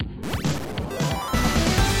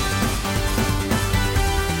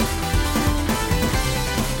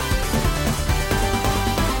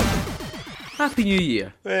Happy New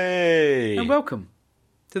Year. Hey! And welcome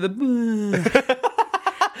to the to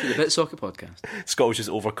the BitSocket podcast. Scott was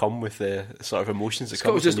just overcome with the sort of emotions that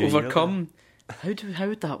come Scott was with just the New Year. overcome. How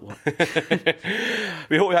would that work?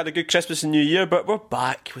 We hope we had a good Christmas and New Year, but we're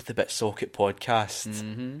back with the BitSocket podcast.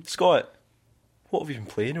 Mm-hmm. Scott, what have you been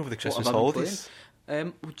playing over the Christmas holidays?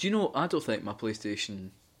 Well, do you know, I don't think my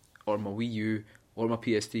PlayStation or my Wii U or my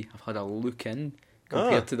PS3 have had a look in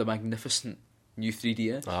compared to the magnificent new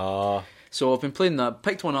 3DS. So I've been playing that,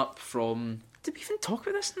 picked one up from... Did we even talk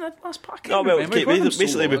about this in the last part?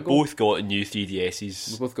 Basically we both got new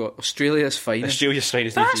 3DSs. We've both got Australia's finest. Australia's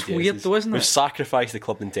finest new 3DSs. That's weird though, isn't it? We've sacrificed the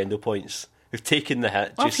Club Nintendo points. We've taken the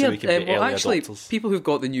hit just so we can be early adopters. People who've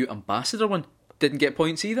got the new Ambassador one didn't get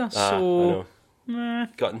points either, so... I know.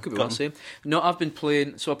 Could be what I'm saying. No, I've been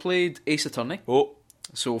playing... So I played Ace Attorney. Oh.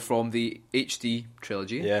 So from the HD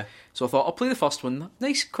trilogy. Yeah. So I thought, I'll play the first one.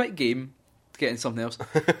 Nice, quick game to get in something else.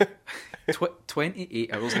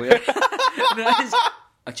 28 hours later.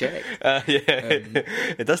 I checked.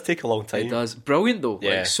 It does take a long time. It does. Brilliant though.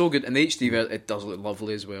 Yeah. Like, so good. And the HD version, it does look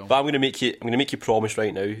lovely as well. But I'm going to make you promise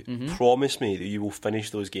right now. Promise me that you will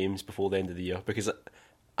finish those games before the end of the year, because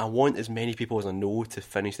I want as many people as I know to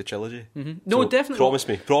finish the trilogy. No, so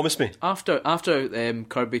definitely. Promise me. After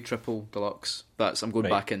Kirby Triple Deluxe, I'm going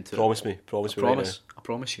back into Promise it. me. I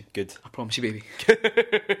promise you. Good. I promise you, baby.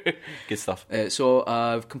 Good stuff. So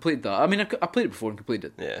I've completed that. I mean, I played it before and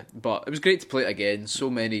completed it. Yeah. But it was great to play it again. So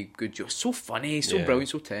many good jokes. So funny, so brilliant,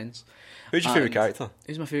 so tense. Who's your favourite character?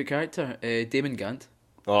 Who's my favourite character? Damon Gant.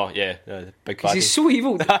 Oh, yeah. Big Because baddie. he's so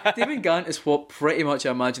evil. Damon Gant is what pretty much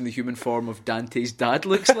I imagine the human form of Dante's dad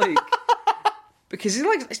looks like. Because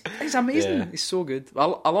he's amazing. Yeah. He's so good.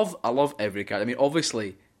 I love every character. I mean,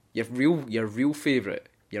 obviously, your real favourite,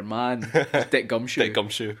 your man, is Dick Gumshoe. Dick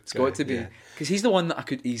Gumshoe. It's got to be. Because he's the one that I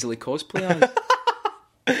could easily cosplay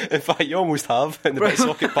as. In fact, you almost have in the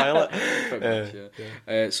BitSocket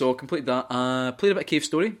pilot. So I completed that. Played a bit of Cave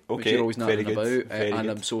Story, which you're always nattering about, and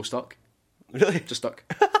I'm so stuck. Really? Just stuck.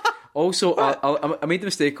 Also, I made the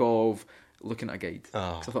mistake of looking at a guide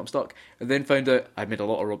because I thought I'm stuck, and then found out I'd made a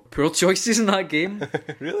lot of poor choices in that game.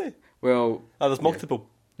 Really? Well, there's multiple.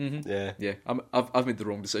 Yeah. I've made the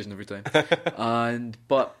wrong decision every time.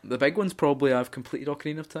 But the big one's probably I've completed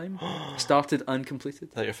Ocarina of Time. Started and completed.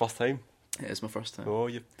 Is that your first time? It is my first time. Oh,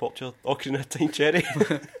 you popped your Ocarina of Time cherry.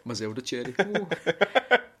 My Zelda cherry. Ooh.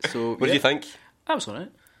 So what do you think? That was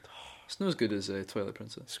alright. It's not as good as Twilight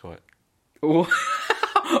Princess. Scott. Oh,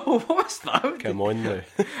 what's that? Come on now.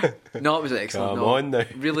 No, it was excellent. Come on now.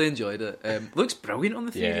 Really enjoyed it. Looks brilliant on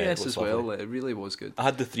the 3DS as well. Lovely. It really was good. I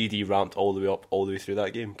had the 3D ramped all the way up, all the way through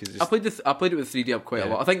that game. Cause I played it with 3D up quite a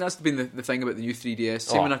lot. I think that's been the thing about the new 3DS.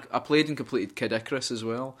 Same when I played and completed Kid Icarus as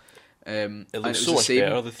well. It looks so much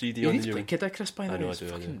better, the 3D on the You need to new play one. Kid Icarus by the way. I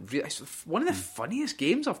know, It's one of the funniest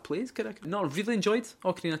games I've played, Kid Icarus. No, I really enjoyed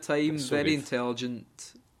Ocarina of Time. So very good. intelligently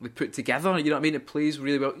put together. You know what I mean? It plays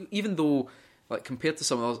really well, even though, like, compared to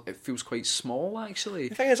some of those, it feels quite small actually.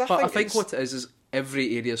 The thing is, I think what it is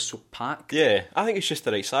every area is so packed. Yeah, I think it's just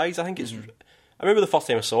the right size. I think it's. I remember the first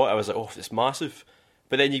time I saw it, I was like, "Oh, it's massive,"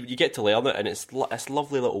 but then you get to learn it, and it's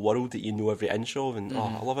lovely little world that you know every inch of, and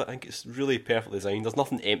I love it. I think it's really perfectly designed. There's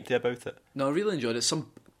nothing empty about it. No, I really enjoyed it.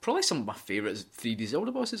 Probably some of my favourites 3D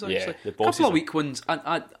Zelda bosses actually. Yeah, the a bosses couple of are- weak ones.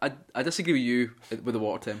 I disagree with you with the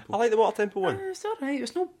Water Temple. I like the Water Temple one. It's alright.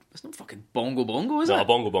 It's not fucking bongo, is No, it?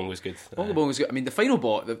 Bongo Bongo's good. Bongo's good. I mean, the final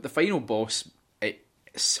boss,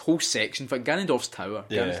 its whole section, in fact, Ganondorf's Tower,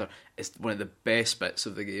 is one of the best bits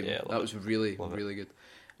of the game. Yeah, that was really Love it. really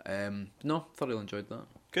good. No, thoroughly enjoyed that.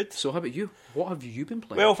 Good. So, how about you? What have you been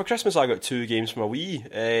playing? Well, for Christmas I got 2 games for my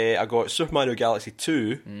Wii. I got Super Mario Galaxy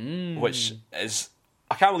 2, which is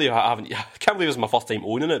I can't believe it was my first time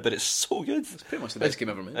owning it, but it's so good. It's pretty much the best game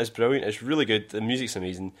ever made. It's brilliant. It's really good. The music's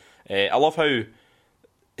amazing. I love how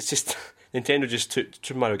it's just Nintendo just took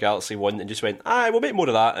Super Mario Galaxy 1 and just went, we'll make more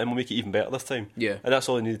of that and we'll make it even better this time. Yeah. And that's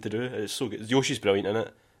all they needed to do. It's so good. Yoshi's brilliant in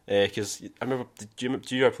it. Because I remember, do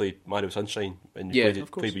you ever play Mario Sunshine and you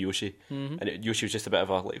of course. played with Yoshi? And Yoshi was just a bit of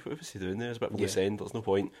a, like, what was he doing there? It was a bit of a loose end, there's no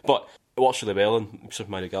point. But it works really well in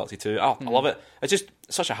Super Mario Galaxy 2. I love it. It's just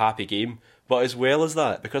such a happy game. But as well as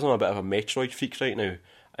that, because I'm a bit of a Metroid freak right now,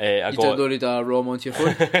 You downloaded a ROM onto your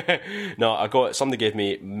phone? No, somebody gave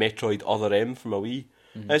me Metroid Other M for my Wii.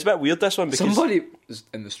 And it's a bit weird, this one, because Somebody was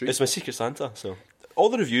in the street. it's my Secret Santa. So all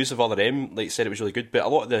the reviews of Other M said it was really good, but a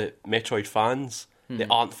lot of the Metroid fans, they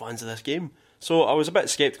aren't fans of this game. So I was a bit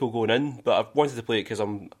sceptical going in, but I wanted to play it because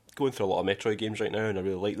I'm going through a lot of Metroid games right now and I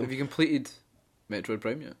really like them. Have you completed Metroid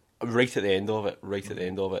Prime yet? right at the end of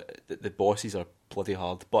it. The bosses are bloody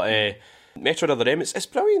hard. But Metroid Other M, it's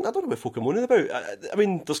brilliant. I don't know what folk are moaning about. I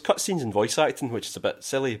mean, there's cutscenes and voice acting, which is a bit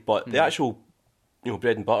silly, but the actual,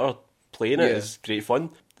 bread and butter playing it is great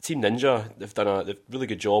fun. Team Ninja, they've done a really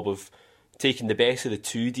good job of taking the best of the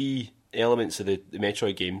 2D elements of the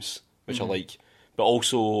Metroid games, which I like, but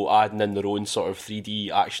also adding in their own sort of 3D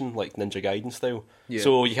action, like Ninja Gaiden style. Yeah.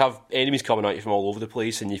 So you have enemies coming at you from all over the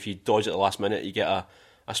place, and if you dodge at the last minute, you get a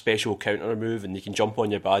special counter move, and you can jump on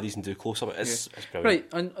your baddies and do close up. It's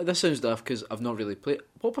brilliant. Right, and this sounds daft because I've not really played.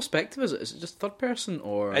 What perspective is it? Is it just third person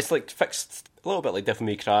or? It's like fixed, a little bit like Devil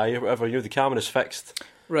May Cry or whatever. The camera's fixed.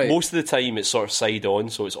 Right. Most of the time, it's sort of side on,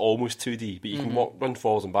 so it's almost 2D, but you can run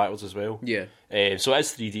forwards and backwards as well. Yeah. So it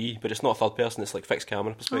is 3D, but it's not third person. It's like fixed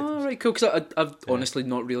camera perspective. Oh, right, cool. Because I've honestly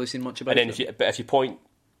not really seen much about it. And then if you point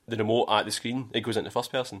the remote at the screen, it goes into first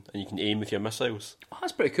person, and you can aim with your missiles. Oh,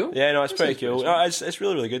 that's pretty cool. Yeah, no, it's pretty cool. No, it's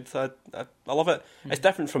really, really good. I love it. It's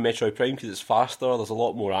different from Metroid Prime because it's faster. There's a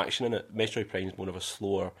lot more action in it. Metroid Prime is more of a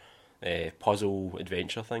slower puzzle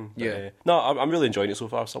adventure thing. But, no, I'm really enjoying it so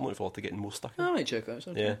far. So I'm looking forward to getting more stuck in. I might check that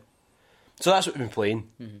out. Yeah. So that's what we've been playing.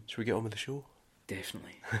 Should we get on with the show?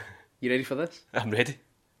 Definitely. You ready for this? I'm ready.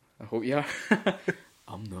 I hope you are.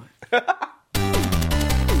 I'm not.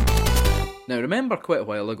 Now, remember quite a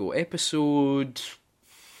while ago, episode...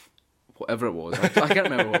 whatever it was. I can't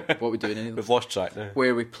remember what we're doing anyway. We've lost track now.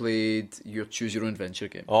 Where we played your Choose Your Own Adventure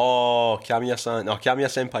game. Oh, Kamiya-san. No, Kamiya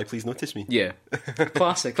Senpai, please notice me. Yeah.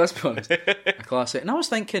 Classic, let's be honest. A classic. And I was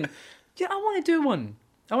thinking, I want to do one.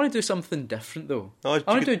 I want to do something different, though. I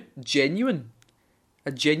want to do a genuine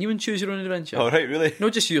Choose Your Own Adventure. Oh, right, really?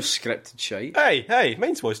 Not just your scripted shite. Hey,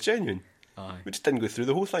 mine was genuine. Aye. We just didn't go through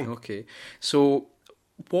the whole thing. Okay. So,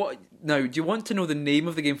 what... Now, do you want to know the name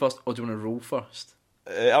of the game first, or do you want to roll first?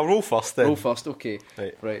 I'll roll first, then. Roll first, okay.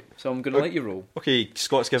 Right. So I'm going to let you roll. Okay,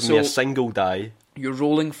 Scott's giving me a single die. You're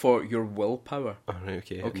rolling for your willpower. Oh, right,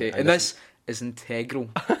 okay. Okay, and this is integral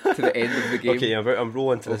to the end of the game. Okay, I'm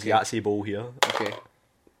rolling to this Yahtzee bowl here. Okay.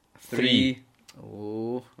 3.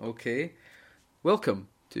 Oh, okay. Welcome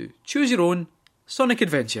to Choose Your Own Sonic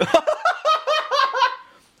Adventure.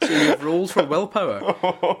 So you've rolled for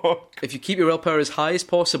willpower. If you keep your willpower as high as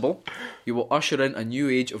possible, you will usher in a new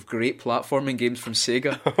age of great platforming games from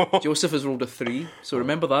Sega. Joseph has rolled a 3, so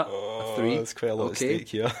remember that. A 3. That's quite a lot at stake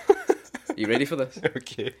here. Are you ready for this?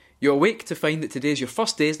 Okay. You awake to find that today is your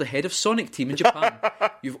first day as the head of Sonic Team in Japan.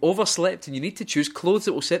 You've overslept and you need to choose clothes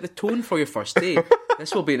that will set the tone for your first day.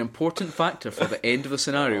 This will be an important factor for the end of the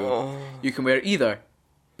scenario. You can wear either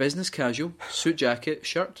business casual, suit jacket,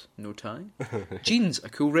 shirt, no tie, jeans, a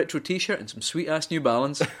cool retro t-shirt and some sweet-ass New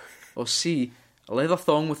Balance, or C, a leather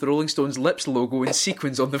thong with the Rolling Stones Lips logo and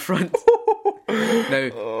sequins on the front.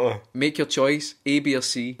 Now, make your choice, A, B or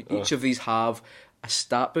C. Each of these have a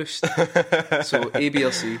stat boost. So, A, B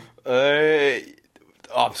or C.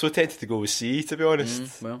 I'm so tempted to go with C, to be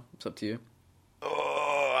honest. Well, it's up to you.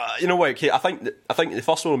 You know what? Okay, I think the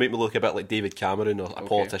first one will make me look a bit like David Cameron or a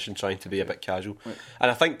politician trying to be a bit casual,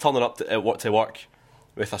 and I think turning up to work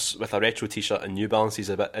with a retro T-shirt and New Balances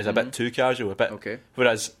is a bit too casual,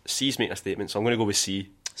 Whereas C's making a statement, so I'm going to go with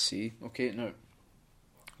C. C. Okay, now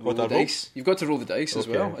roll the dice. You've got to roll the dice as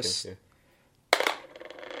well. Okay.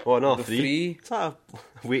 Oh no, 3. Is that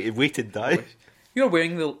a weighted die? You're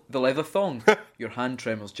wearing the leather thong. Your hand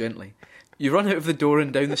tremors gently. You run out of the door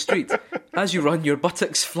and down the street. As you run, your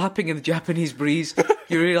buttocks flapping in the Japanese breeze,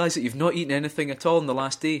 you realise that you've not eaten anything at all on the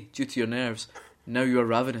last day due to your nerves. Now you are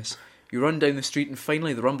ravenous. You run down the street and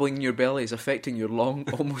finally the rumbling in your belly is affecting your long,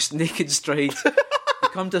 almost naked strides. You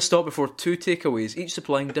come to a stop before 2 takeaways, each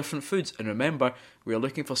supplying different foods. And remember, we are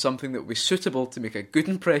looking for something that will be suitable to make a good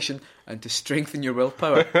impression and to strengthen your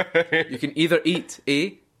willpower. You can either eat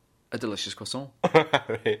A, a delicious croissant,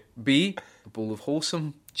 B, a bowl of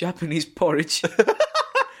wholesome Japanese porridge,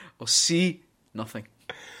 or C, nothing.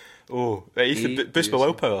 Oh, I used to boost my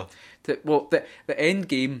willpower. The end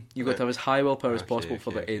game, you've got to have as high willpower as possible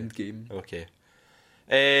for the end game. Okay.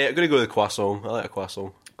 I'm going to go with the croissant. I like a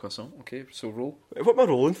croissant. Croissant, okay, so roll. What am I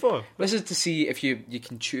rolling for? This is to see if you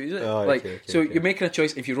can choose it. Okay. You're making a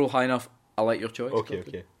choice. If you roll high enough, I'll like your choice.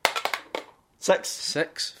 Okay. 6.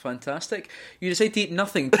 6, fantastic. You decide to eat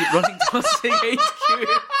nothing, keep running towards the HQ.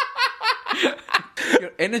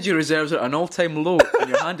 Your energy reserves are at an all-time low, and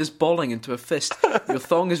your hand is balling into a fist. Your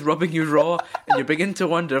thong is rubbing you raw, and you begin to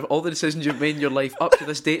wonder if all the decisions you've made in your life up to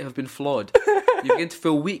this date have been flawed. You begin to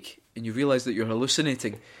feel weak, and you realise that you're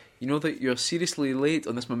hallucinating. You know that you're seriously late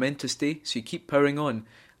on this momentous day, so you keep powering on.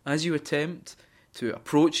 As you attempt to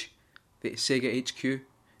approach the Sega HQ,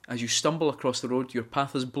 as you stumble across the road, your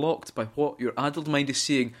path is blocked by what your addled mind is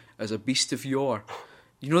seeing as a beast of yore.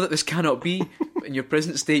 You know that this cannot be. In your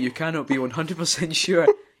present state, you cannot be 100% sure.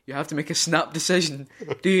 You have to make a snap decision.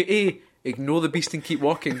 Do you A, ignore the beast and keep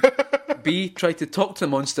walking? B, try to talk to the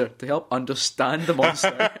monster to help understand the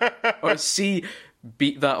monster? Or C,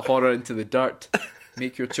 beat that horror into the dirt?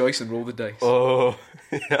 Make your choice and roll the dice. Oh,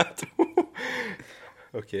 yeah.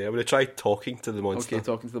 Okay, I'm going to try talking to the monster. Okay,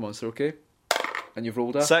 talking to the monster, okay. And you've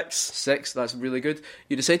rolled a 6. 6, that's really good.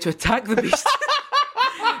 You decide to attack the beast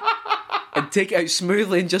and take it out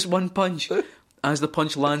smoothly in just one punch. As the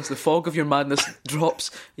punch lands, the fog of your madness drops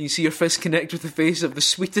and you see your fist connect with the face of the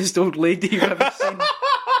sweetest old lady you've ever seen.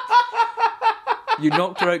 You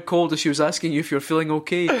knocked her out cold as she was asking you if you're feeling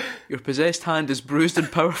okay. Your possessed hand is bruised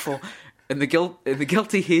and powerful. In the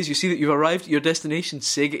guilty haze, you see that you've arrived at your destination,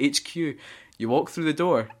 Sega HQ. You walk through the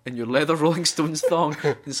door in your leather Rolling Stones thong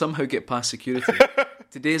and somehow get past security.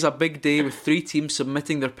 Today is a big day with 3 teams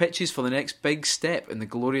submitting their pitches for the next big step in the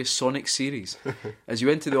glorious Sonic series. As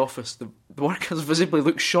you enter the office, the workers visibly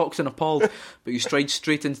look shocked and appalled, but you stride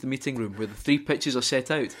straight into the meeting room where the 3 pitches are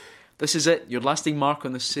set out. This is it, your lasting mark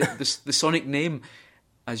on the Sonic name.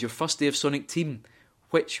 As your first day of Sonic Team,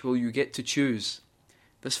 which will you get to choose?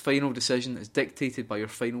 This final decision is dictated by your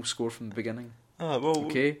final score from the beginning.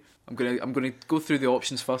 Okay, I'm gonna go through the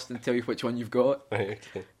options first and tell you which one you've got. Right,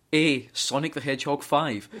 okay. A. Sonic the Hedgehog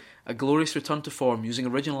 5. A glorious return to form using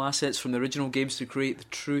original assets from the original games to create the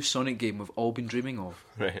true Sonic game we've all been dreaming of.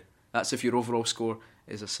 Right. That's if your overall score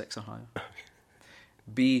is a 6 or higher.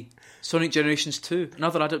 B. Sonic Generations 2.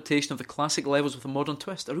 Another adaptation of the classic levels with a modern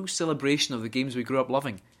twist. A real celebration of the games we grew up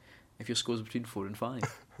loving. If your score's between 4 and 5.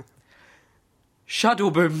 Shadow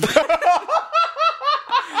Boom.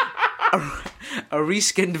 A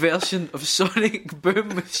reskinned version of Sonic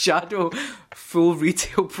Boom with Shadow, full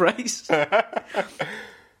retail price.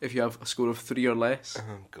 If you have a score of 3 or less.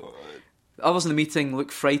 Oh, God. Others in the meeting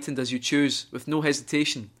look frightened as you choose, with no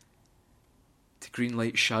hesitation, to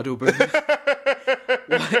greenlight Shadow Boom.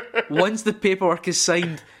 Once the paperwork is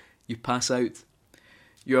signed, you pass out.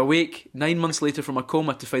 You awake 9 months later from a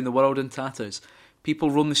coma to find the world in tatters.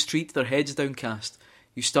 People roam the street, their heads downcast.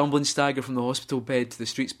 You stumble and stagger from the hospital bed to the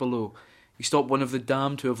streets below. You stop one of the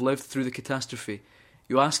damned who have lived through the catastrophe.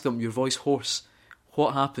 You ask them, your voice hoarse,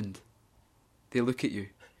 what happened? They look at you,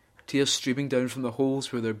 tears streaming down from the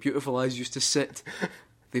holes where their beautiful eyes used to sit.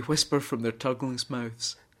 They whisper from their tongueless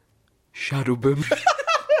mouths, Shadow Boom.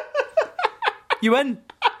 You win.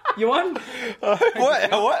 You won.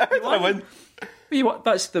 What? How did I win? You won.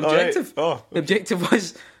 That's the objective. Right. Oh. The objective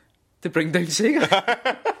was to bring down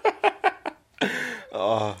Sega.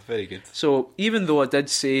 Oh, very good. So even though I did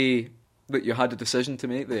say that you had a decision to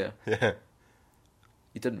make there, yeah,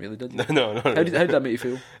 you didn't really, did you? No. How did that make you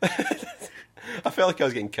feel? I felt like I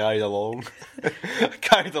was getting carried along.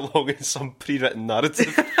 Carried along in some pre-written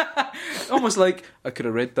narrative. Almost like I could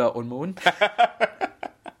have read that on my own.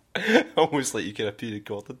 Almost like you could have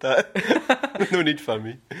pre-recorded that. No need for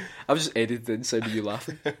me. I've just edited the inside of you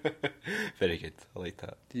laughing. Very good. I like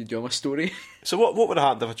that. Did you enjoy my story? So what would have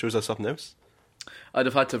happened if I chose something else? I'd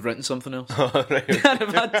have had to have written something else. Oh, right. I'd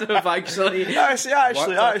have had to have actually... I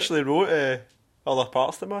actually wrote other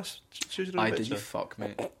parts to my Choose Your Own Adventure. Did you fuck,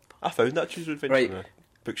 mate? I found that Choose Your Own Adventure in a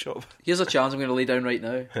bookshop. Here's a challenge I'm going to lay down right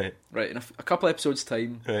now. Right. In a couple episodes'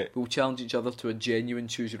 time, right, we'll challenge each other to a genuine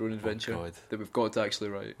Choose Your Own Adventure that we've got to actually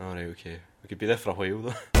write. Alright, okay. We could be there for a while,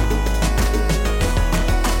 though.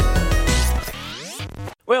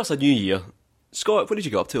 Well, it's a new year. Scott, what did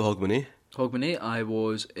you get up to at Hogmanay? Hogmanay, I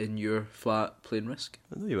was in your flat playing Risk.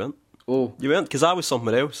 No, you weren't. Oh. You weren't, because I was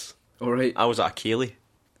somewhere else. Alright. I was at a Ceilidh.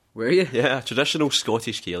 Were you? Yeah, a traditional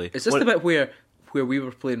Scottish Ceilidh. Is this the bit where we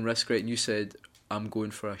were playing Risk, right, and you said, I'm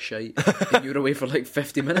going for a shite, and you were away for like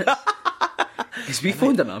 50 minutes? Because we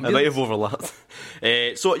phoned an ambulance. I might have overlapped.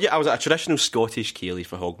 So, yeah, I was at a traditional Scottish Ceilidh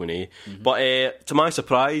for Hogmanay. Mm-hmm. But to my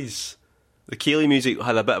surprise, the Ceilidh music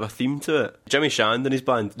had a bit of a theme to it. Jimmy Shand and his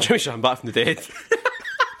band, Jimmy Shand Back from the Dead,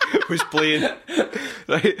 was playing.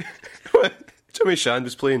 Right? Jimmy Shand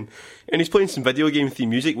was playing. And he's playing some video game theme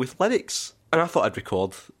music with lyrics. And I thought I'd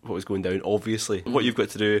record what was going down, obviously. Mm-hmm. What you've got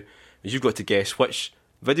to do is you've got to guess which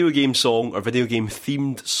video game song or video game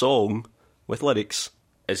themed song with lyrics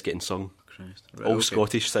is getting sung. Christ. Right, all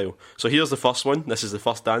Scottish style. So here's the first one. This is the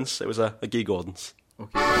first dance. It was a Gay Gordon's.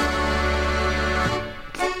 Okay.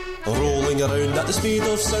 Rolling around at the speed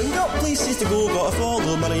of sound, got places to go, gotta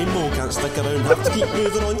follow my rainbow, can't stick around, have to keep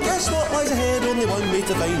moving on. Guess what lies ahead, only one way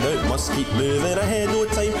to find out, must keep moving ahead, no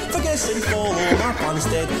time for guessing, follow my plan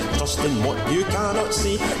instead, trust in what you cannot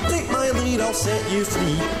see, take my lead, I'll set you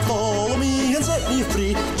free, follow me and set me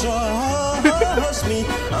free, try ha-ha-ha's me,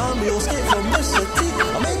 and we'll escape from this city.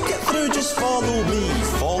 I'll make it through, just follow me,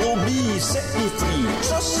 set me free,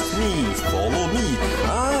 trust me, follow me,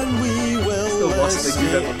 and we will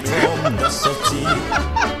escape from this city.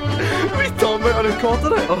 What are you talking about? I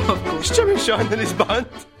recorded it. Oh, it's Jimmy Shand and his band.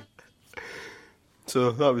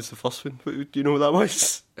 So that was the first one. Do you know what that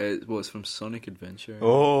was? Well, it's from Sonic Adventure.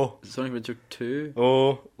 Oh. Is it Sonic Adventure 2?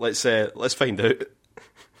 Oh, let's find out.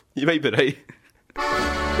 You might be right.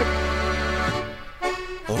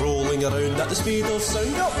 Rolling around at the speed of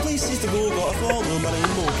sound, got places to go, gotta follow my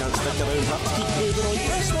rainbow, can't stick around, have to keep moving on.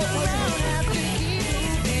 Guess what?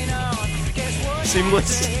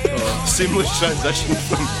 Seamless transition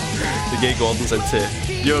from the Gay Gordons into.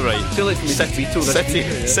 You're right. I feel like City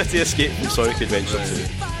Escape from Sonic Adventure 2.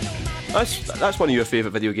 That's one of your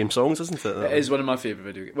favourite video game songs, isn't it? It is one of my favourite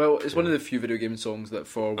video games. Well, it's one of the few video game songs that,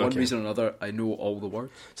 for one reason or another, I know all the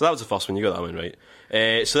words. So that was the first one. You got that one right.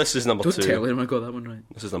 So this is number 2. Don't tell him I got that one right.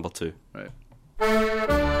 This is number 2. Right.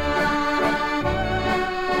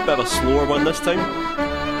 Bit of a slower one this time.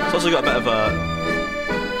 It's also got a bit of a.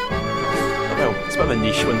 Well, it's a bit of a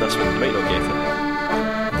niche one. This one, you might not get it.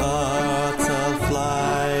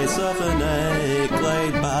 Butterflies of the night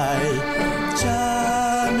glide by,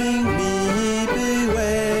 charming me,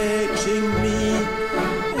 bewitching me.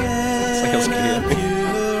 In a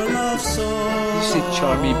pure love song. You said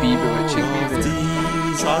Charmy B bewitching me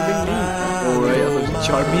there. Charming me. Oh right, I thought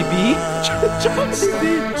Charmy B. Charmy B.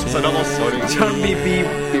 It's another song. Charmy B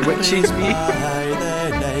bewitches me. By the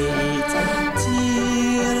night,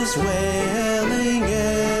 tears welling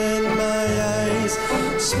in my eyes,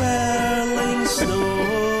 swirling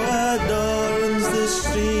snow adorns the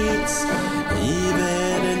streets,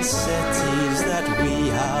 even in cities that we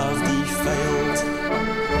have defiled.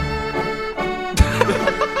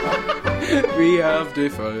 We have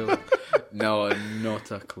defiled. No, not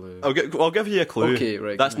a clue. I'll give you a clue. Okay,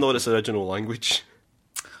 right. That's not its original language.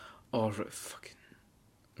 Oh, right, fucking...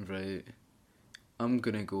 Right. I'm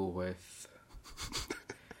gonna go with...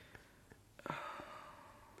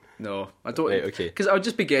 No, I don't... Right, okay. Because I'll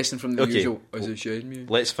just be guessing from the Okay. usual... Is it shade music?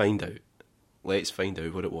 Let's find out. Let's find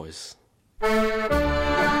out what it was. Why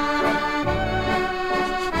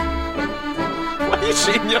are you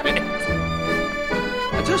shaking your head?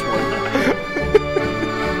 I just wonder.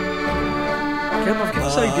 Kim, I've got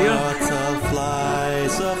this idea.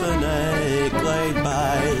 Butterflies of the night glide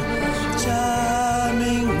by,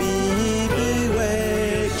 charming me,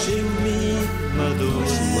 bewitching me.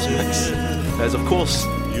 That is, of course,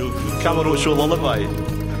 Camarocho Lullaby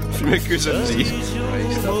from Yakuza Z.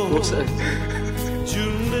 Christ, of course it is.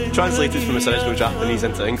 Translated from its original Japanese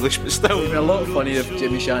into English, but still. It'd be a lot funnier if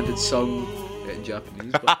Jimmy Shand had sung it in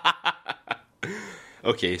Japanese. But...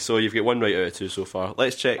 Okay, so you've got 1 right out of 2 so far.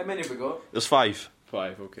 Let's check. How many have we got? There's 5.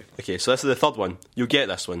 5, okay. Okay, so this is the third one. You'll get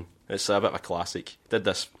this one. It's a bit of a classic. Did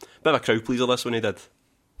this. Bit of a crowd pleaser, this one he did.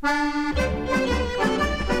 What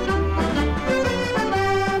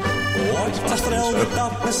a thrill with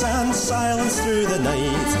darkness and silence through the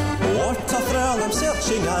night. What a thrill, I'm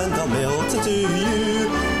searching and I'm melted to you.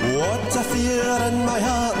 What a fear in my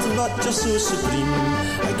heart, but just so supreme.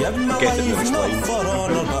 I give my life not for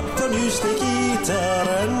honour, but for you, Snake Eater.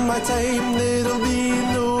 In my time there'll be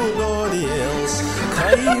nobody else.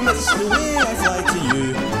 Time, it's the way I fly to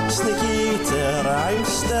you. Snake Eater, I'm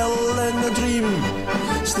still in a dream.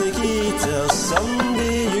 Snake Eater,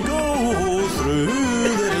 someday you go through the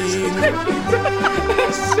rain.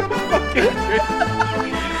 That's so fucking good.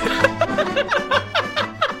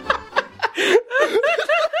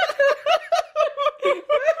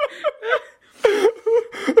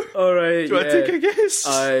 Alright, Do you want to take a guess?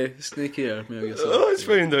 Aye, Snake Eater. Maybe I guess Let's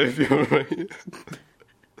find out if you're right.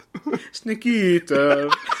 Snake Eater.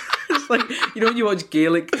 It's like, you know when you watch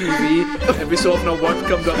Gaelic TV, every so often a word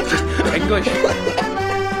comes up just English.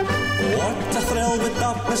 What a thrill with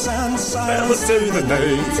darkness and silence through the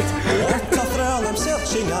night. What a thrill, I'm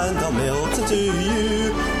searching and I'm melted to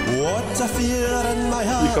you. What a fear in my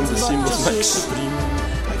heart. Here comes the seamless mix.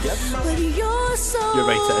 You're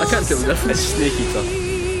right, it is. I can't tell the difference. It's Snake Eater.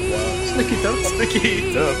 Snake Eater. Snake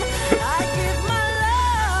Eater.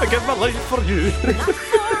 I give my life for you.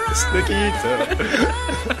 Snake Eater.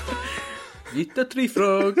 Eat the tree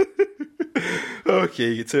frog. Okay,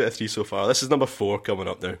 you get 2 out of 3 so far. This is number 4 coming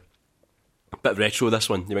up now. Bit retro, this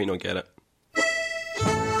one. You might not get it.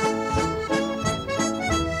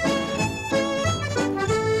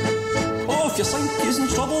 Oh, if your sink is in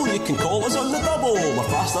trouble, you can call us on the double. We're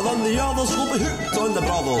faster than the others, we'll be hooked on the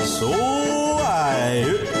brothers. Oh, aye,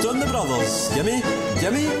 hooked on the brothers. Gimme,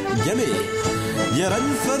 gimme, gimme. You're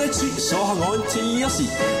in for a treat, so hang on to your seat.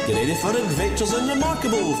 Get ready for adventures and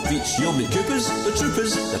remarkable feats. You'll meet Coopers, the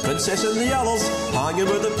Troopers, the Princess and the others. Hanging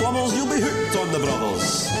with the plumbers, you'll be hooked on the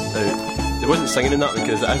brothers. They wasn't singing in that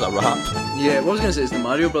because it is a rap. Yeah, what I was going to say is the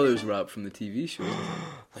Mario Brothers rap from the TV show.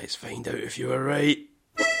 Let's find out if you were right.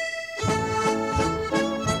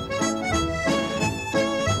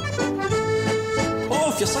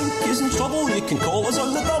 Oh, if your sink is in trouble, you can call us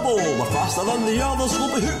on the double. We're faster than the others,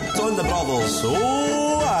 we'll be hooked on the brothers.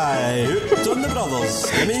 Oh, aye, hooked on the brothers.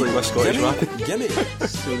 Gimme, It's like my Scottish gimme,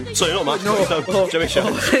 gimme. Sorry, not Max. No, Jimmy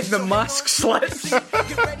Sharp. the mask slips.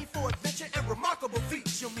 Get ready for adventure and remarkable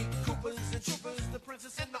feats. You'll meet Coopers and Troopers, the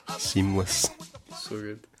Princess and the others. Seamless. So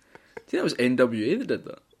good. Do you think it was NWA that did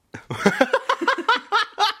that?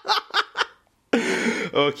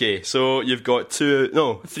 Okay, so you've got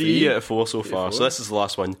three out of four so far. four. So this is the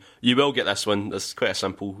last one. You will get this one. This is quite a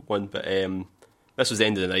simple one, but this was the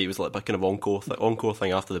end of the night. It was like a kind of encore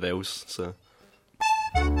thing after the bells. So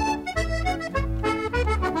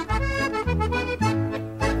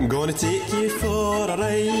I'm gonna take you for a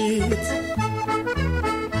ride.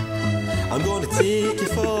 I'm gonna take you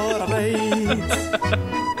for a ride.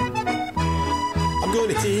 I'm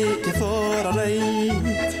gonna take you for a ride.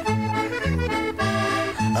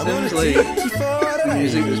 I'm gonna Sounds like take you for a the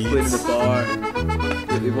music was ride. playing in the bar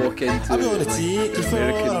that they walk into. I'm gonna like, take you for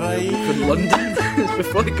American a ride. from London. It's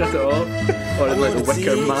before they cut it off. Or I'm in like the gonna take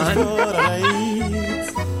Wicker you Man. for a ride.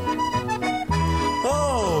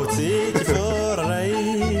 Oh, take you for a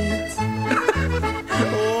ride.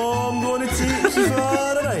 Oh, I'm gonna take you for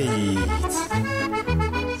a ride.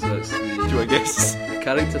 So it's do you the want to guess?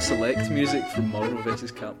 character select music from Marvel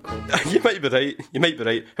vs. Capcom. You might be right. You might be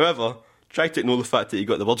right. However, try to ignore the fact that you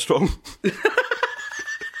got the word strong.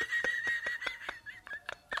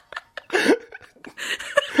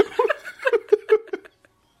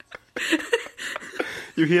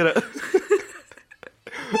 You hear it.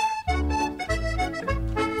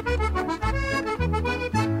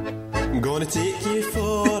 I'm gonna take you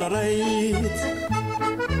for a ride.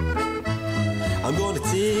 I'm gonna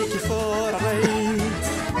take you for a ride.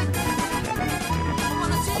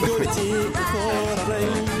 I'm gonna take you for a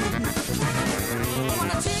ride.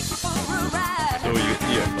 So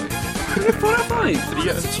you get 4 out of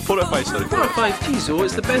 5. 4 out of 5, sorry. 4 out of 5. Jeez, oh,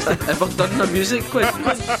 it's the best I've ever done in a music quiz.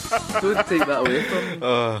 Don't take that away from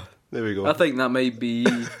me. There we go. I think that might be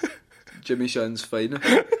Jimmy Shan's finest.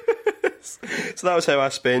 So that was how I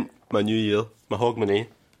spent my new year, my Hogmanay.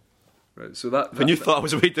 Right, so that When you thought I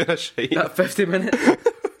was away doing a shite. that 50 minutes.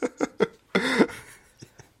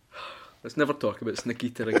 Let's never talk about Snick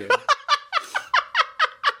Eater again.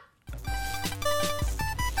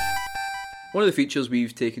 One of the features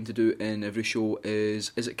we've taken to do in every show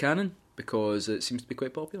is it canon? Because it seems to be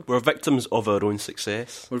quite popular. We're victims of our own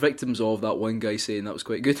success. We're victims of that one guy saying that was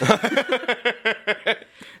quite good.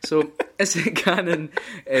 So, is it canon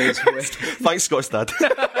is when... Thanks, Scott's dad.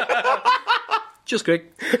 Just Greg.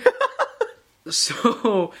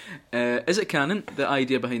 So, is it canon? The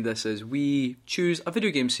idea behind this is we choose a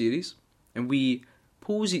video game series and we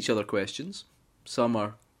pose each other questions. Some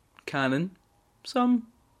are canon, some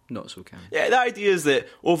not so canon. Yeah, the idea is that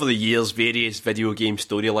over the years, various video game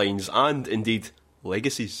storylines and indeed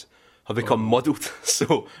legacies have become muddled.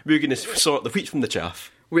 So we're going to sort the wheat from the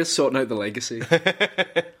chaff. We're sorting out the legacy.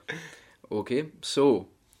 Okay, so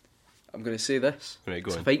I'm going to say this. Right, go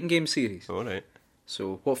It's a on. fighting game series. All right.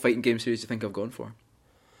 So, what fighting game series do you think I've gone for?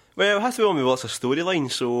 Well, it has to be one with lots of storyline,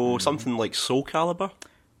 so something like Soul Calibur.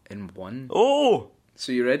 In one. Oh!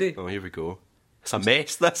 So, you ready? Oh, here we go. It's a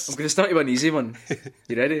mess, this. I'm going to start you with an easy one.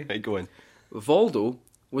 You ready? Right, go on. Voldo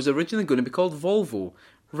was originally going to be called Volvo,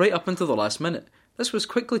 right up until the last minute. This was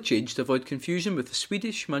quickly changed to avoid confusion with the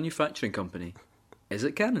Swedish manufacturing company. Is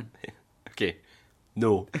it canon? Okay.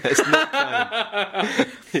 No, it's not canon.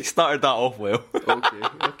 It started that off well.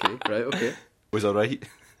 Okay. Was I right?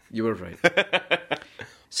 You were right.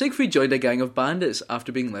 Siegfried joined a gang of bandits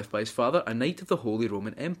after being left by his father, a knight of the Holy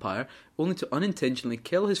Roman Empire, only to unintentionally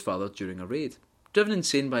kill his father during a raid. Driven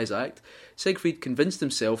insane by his act, Siegfried convinced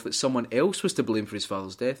himself that someone else was to blame for his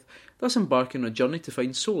father's death, thus embarking on a journey to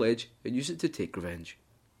find Soul Edge and use it to take revenge.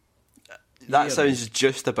 That Yeah, sounds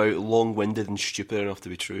just about long-winded and stupid enough to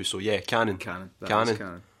be true, so yeah, canon. Canon. That Canon. is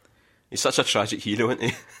canon. He's such a tragic hero, isn't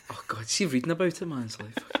he? Oh God, see reading about it, man, it's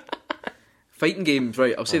like... Fighting games,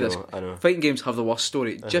 right, I'll say this. I know. Fighting games have the worst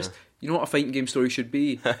story. Just, you know what a fighting game story should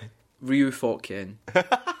be? Ryu fought Ken.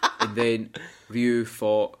 And then Ryu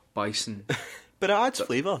fought Bison. But it adds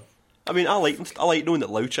flavour. I mean, I like knowing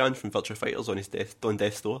that Liu Chan from Virtua Fighter's on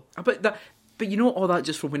death's door. But you know all that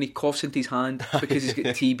just from when he coughs into his hand because he's got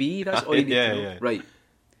TB? That's all you need to know. Yeah. Right.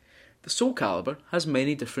 The Soul Calibur has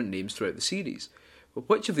many different names throughout the series, but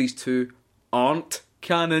which of these two aren't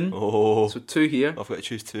canon? Oh. So 2 here. I've got to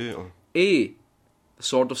choose 2. Oh. A. The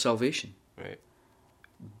Sword of Salvation. Right.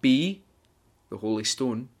 B. The Holy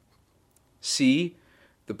Stone. C.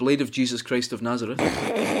 The Blade of Jesus Christ of Nazareth.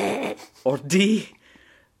 Or D.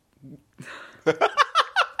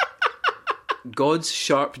 God's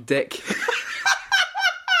Sharp Dick.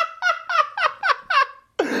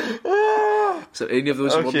 So any of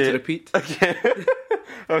those you want me to repeat?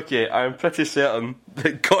 Okay, I'm pretty certain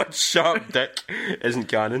that God's Sharp Dick isn't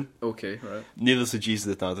canon. Okay, right. Neither's the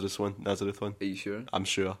Jesus of Nazareth one. Are you sure? I'm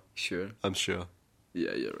sure. Sure. I'm sure.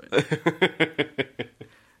 Yeah, you're right.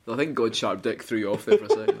 I think God's Sharp Dick threw you off there for a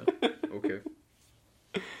second. Okay.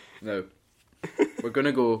 Now, we're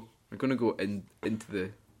gonna go into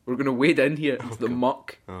the. We're gonna wade in here into the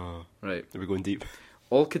muck. Oh. Right. Are we going deep?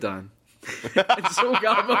 Alcadan. It's Soul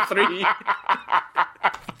Calibur 3.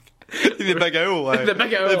 The big owl. The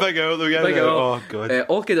big owl. The big owl. Big owl. Oh, God.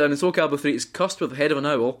 Alcadan in Soul Calibur 3 is cursed with the head of an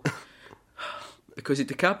owl because he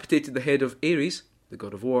decapitated the head of Ares, the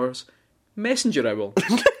god of wars, messenger owl,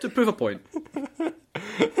 to prove a point.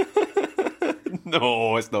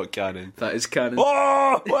 No, it's not canon. That is canon.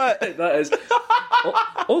 Oh, what? That is.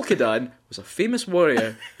 Alcadan was a famous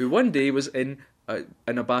warrior who one day was in a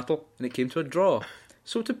battle and it came to a draw.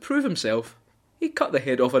 So to prove himself, he cut the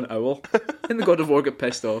head off an owl, and the god of war got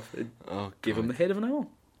pissed off and gave him the head of an owl.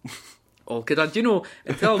 Alcadan, do you know,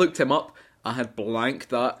 until I looked him up, I had blanked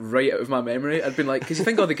that right out of my memory. I'd been like, because you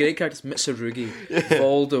think of the great characters, Mitsurugi,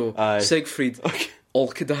 Voldo, Siegfried,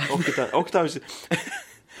 Alcadan. Alcadan was...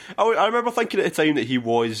 I remember thinking at the time that he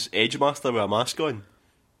was Edgemaster with a mask on.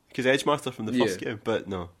 Because Edgemaster from the first game, but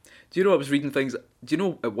no. Do you know, I was reading things... Do you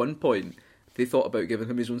know, at one point, they thought about giving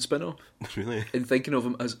him his own spin-off? Really? And thinking of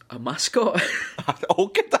him as a mascot.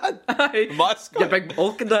 Alcadan? Mascot? Your big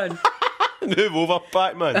Alcadan. Move over,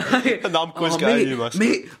 Pac-Man. Namco's got a new mascot.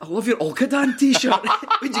 Mate, I love your Alcadan t-shirt.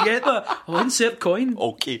 Where'd you get that? I'll insert coin.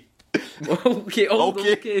 Okay.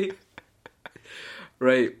 Okay.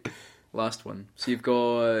 Right, last one. So you've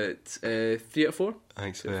got 3 out of 4? I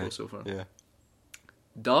think so, 3 out of 4 so far. Yeah.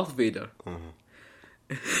 Darth Vader.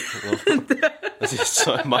 You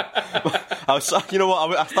know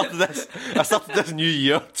what? I started this new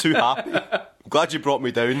year too happy. I'm glad you brought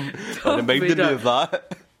me down and reminded me of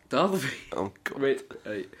that. Darth Vader. Oh, God. Right.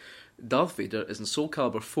 Darth Vader is in Soul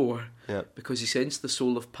Calibur 4 because he sensed the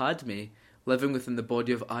soul of Padme living within the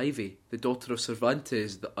body of Ivy, the daughter of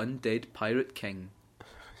Cervantes, the undead pirate king.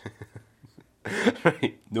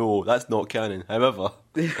 Right. No, that's not canon. However,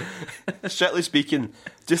 strictly speaking,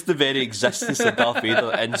 just the very existence of Darth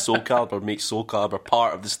Vader in Soul Calibur makes Soul Calibur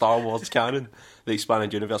part of the Star Wars canon, the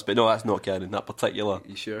expanded universe. But no, that's not canon. That particular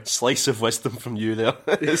slice of wisdom from you there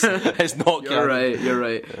is not canon. You're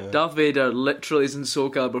right. Yeah. Darth Vader literally is in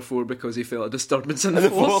Soul Calibur 4 because he felt a disturbance in the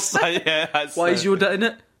Force. Why is Yoda in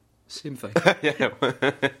it? Same thing. Yeah. Do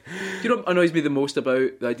you know what annoys me the most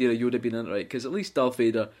about the idea of Yoda being in it, right? Because at least Darth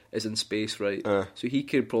Vader is in space, right? So he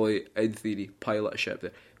could probably, in theory, pilot a ship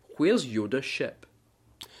there. Where's Yoda's ship?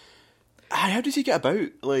 How does he get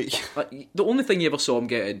about? Like the only thing you ever saw him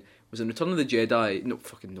getting was in Return of the Jedi. No,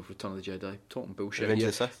 Return of the Jedi. Talking bullshit. Revenge of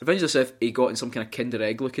the Sith. Revenge of the Sith, he got in some kind of Kinder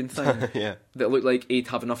Egg looking thing. Yeah. That looked like he'd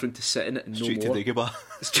have enough room to sit in it and Straight no more. to Dagobah.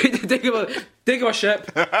 Straight to Dagobah. Dagobah ship.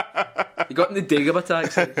 He got in the Dagobah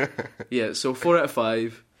taxi. Yeah, so 4 out of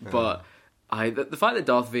 5. But the fact that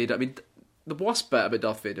Darth Vader, I mean, the worst bit about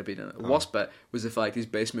Darth Vader being in it, the worst bit was the fact his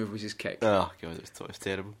best move was his kick. Oh, God, it was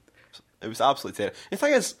terrible. It was absolutely terrible. The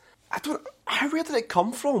thing is, where did it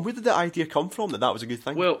come from? Where did the idea come from that was a good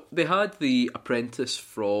thing? Well, they had the apprentice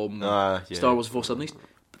from Star Wars Force Unleashed,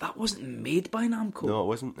 but that wasn't made by Namco. No, it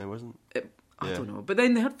wasn't. I don't know. But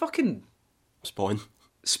then they had fucking Spawn,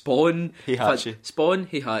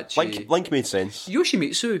 Heihachi. Link made sense.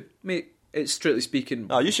 Yoshimitsu, mate. It's strictly speaking.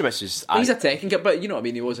 Yoshimitsu's. He's a Tekken, but you know what I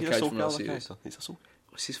mean. He was a character from that series. He's a soul.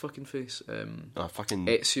 What's his fucking face? Fucking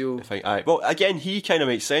Ezio. Well, again, he kind of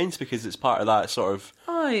makes sense because it's part of that sort of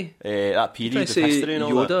that period of history and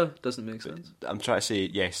all Yoda that. Doesn't make sense. I'm trying to say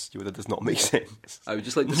yes, Yoda does not make sense. I would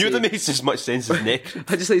just like to Yoda say makes as much sense as Nick.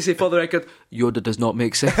 I just like to say for the record, Yoda does not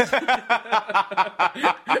make sense.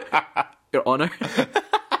 Your Honour.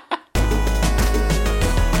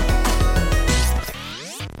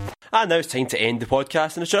 And now it's time to end the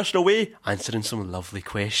podcast in a traditional way, answering some lovely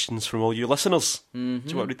questions from all you listeners. Mm-hmm.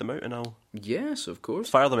 Do you want to read them out and I'll... Yes, of course.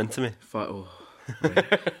 Fire them into me. Right.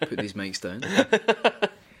 Put these mics down.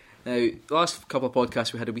 Now, the last couple of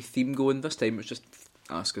podcasts we had a wee theme going. This time it was just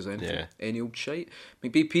ask us anything. Yeah. Any old shite.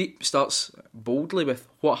 McBee Pete starts boldly with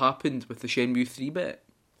what happened with the Shenmue 3 bit.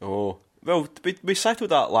 Oh, Well, we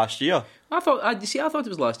settled that last year. I thought it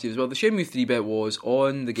was last year as well. The Shenmue 3 bit was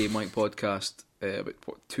on the Game Wank podcast about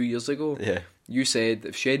 2 years ago. Yeah. You said that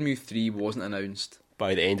if Shenmue 3 wasn't announced,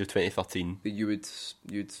 By the end of 2013. that you'd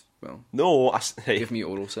No, give me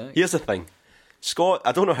oral sex. Here's the thing. Scott,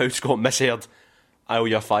 I don't know how Scott misheard I owe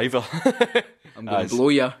you a £5. I'm going to blow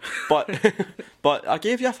you. But I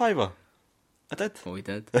gave you a £5. I did. Oh, he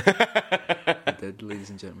did. He did, ladies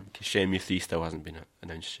and gentlemen. Because Shenmue 3 still hasn't been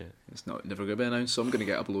announced yet. It's never going to be announced, so I'm going to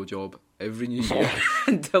get a blowjob every new year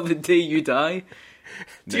until the day you die.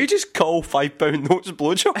 Do you just call £5 notes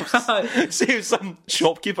blowjobs? See if some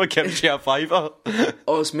shopkeeper gives you a £5.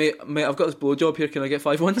 Oh, it's mate, I've got this blowjob here. Can I get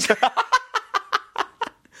 5 ones? Get out.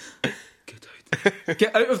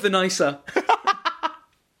 Get out of the NISA.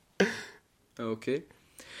 Okay.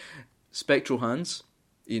 Spectral Hands,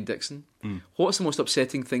 Ian Dixon. What's the most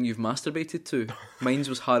upsetting thing you've masturbated to? Mine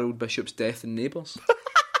was Harold Bishop's death in Neighbours.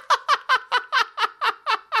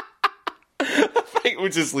 I think we'll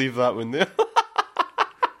just leave that one there.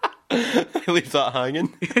 Leave that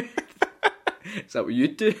hanging. Is that what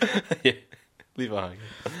you'd do? Yeah, leave it hanging.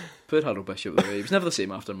 Poor Harold Bishop, though. He was never the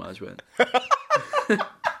same after Madge went.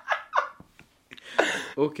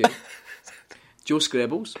 Okay. Joe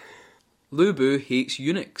Screbbles. Lu Bu hates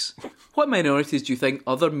eunuchs. What minorities do you think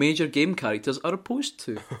other major game characters are opposed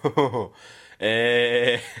to?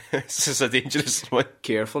 This is a dangerous one.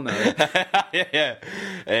 Careful now. Yeah.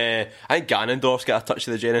 I think Ganondorf's got a touch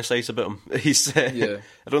of the genocide about him. He's. Yeah.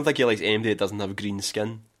 I don't think he likes anybody that doesn't have green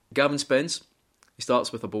skin. Gavin Spence. He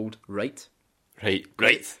starts with a bold right. Right.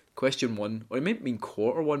 Question 1. Or he might mean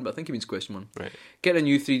quarter 1, but I think he means question 1. Right. Get a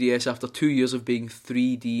new 3DS after 2 years of being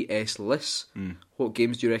 3DS-less. What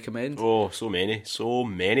games do you recommend? Oh, so many.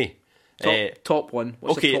 Top one.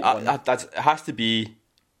 What's Okay, the top one? it has to be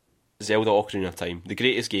Zelda Ocarina of Time. The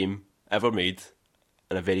greatest game ever made,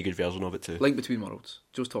 and a very good version of it too. Link Between Worlds.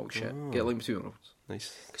 Joe's talk shit. Get Link Between Worlds.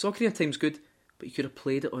 Nice. Because Ocarina of Time's good, but you could have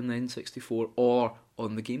played it on the N64 or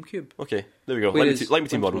on the GameCube. Okay, there we go. Whereas Link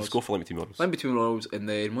Between Link Worlds. Go for Link Between Worlds. Link Between Worlds, and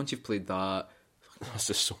then once you've played that, That's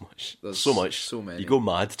just so much. There's So much. so many. You go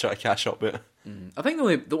mad trying to catch up with it. I think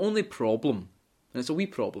the only problem, and it's a wee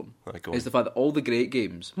problem, Right, go is on. the fact that all the great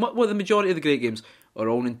games, well, the majority of the great games are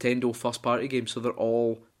all Nintendo first-party games, so they're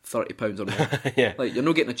all £30 or more. Yeah. Like, you're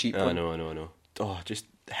not getting a cheap I one. know. Oh, just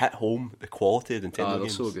hit home the quality of Nintendo They're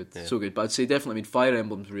games. so good, Yeah. so good. But I'd say definitely, Fire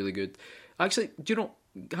Emblem's really good. Actually, do you know,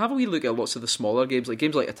 have a wee look at lots of the smaller games like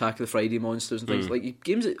Attack of the Friday Monsters and things, like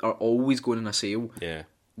games that are always going on a sale. Yeah.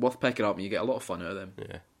 Worth picking up and you get a lot of fun out of them.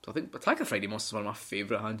 Yeah. So I think Attack of the Friday Monsters is one of my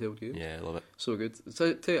favourite handheld games. Yeah, I love it. So good.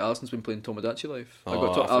 So, tell you, Alison's been playing Tomodachi Life. I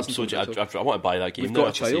want to buy that game We've now got a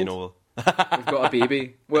after seeing child. all We've got a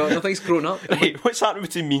baby. Well, nothing's grown up. Right, what's happening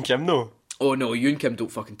between me and Kim though? Oh no, you and Kim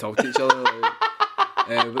don't fucking talk to each other.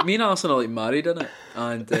 Like, but me and Alison are like married in it,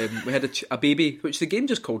 and we had a baby, which the game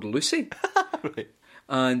just called Lucy. Right.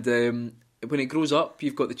 And when it grows up,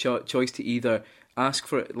 you've got the choice to either ask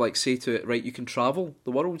for it, like say to it, right, you can travel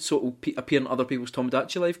the world, so it will appear in other people's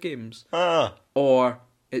Tomodachi Life games, or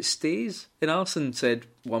it stays. And Alison said,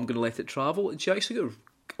 well, I'm going to let it travel, and she actually got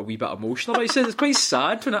a wee bit emotional about it. She says it's quite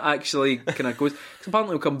sad when it actually kind of goes, 'cause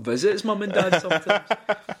apparently it'll come visit its mum and dad sometimes.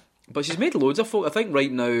 But she's made loads of folk. I think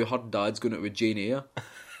right now her dad's going out with Jane Eyre.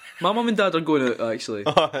 My mum and dad are going out, actually.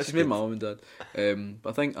 She's made my mum and dad. But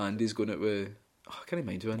I think Andy's going out with... I can't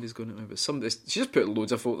mind who Andy's going out with. But she just put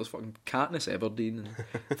loads of folk. There's fucking Katniss Everdeen. And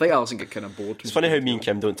I think Alison get kind of bored. It's funny how me and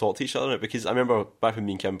Kim don't talk to each other, because I remember back when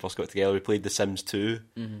me and Kim first got together, we played The Sims 2,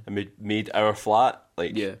 and we made our flat,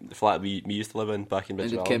 the flat we used to live in back in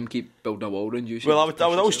And Richmond. did Kim keep building a wall around you? Well, I would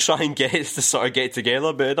always try and get us to sort of get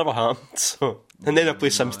together, but it never happened. So, and then I play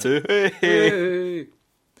Sims 2. Hey.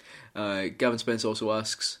 Gavin Spence also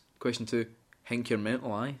asks, question 2, Hink your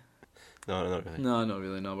mental eye? No, not really. No, not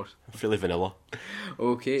really, no. I'm fairly vanilla.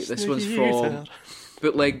 Okay, this one's from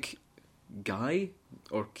Bootleg Guy,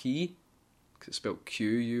 or Key, because it's spelled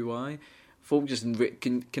Q-U-I. Folk just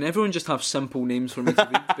can everyone just have simple names for me to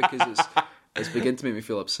read, because it's beginning to make me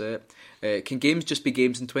feel upset. Can games just be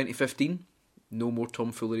games in 2015? No more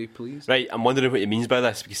tomfoolery, please. Right, I'm wondering what he means by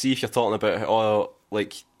this, because see if you're talking about all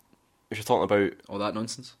that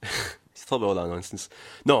nonsense. He's talking about all that nonsense.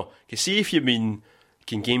 No, you see if you mean,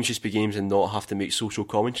 can games just be games and not have to make social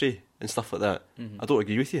commentary and stuff like that? I don't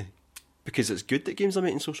agree with you, because it's good that games are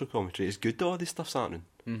making social commentary. It's good that all this stuff's happening.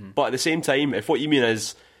 But at the same time, if what you mean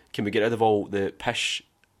is, can we get rid of all the pish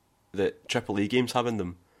that AAA games have in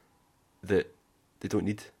them that they don't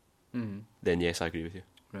need, then yes, I agree with you.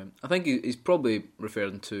 Right. I think he's probably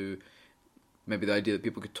referring to maybe the idea that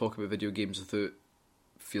people could talk about video games without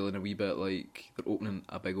feeling a wee bit like they're opening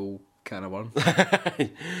a big old can of worms.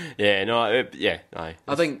 Yeah, no, aye.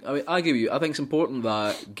 I agree with you. I think it's important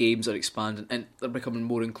that games are expanding and they're becoming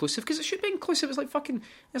more inclusive, because it should be inclusive. It's like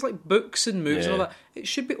books and movies and all that. It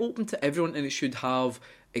should be open to everyone, and it should have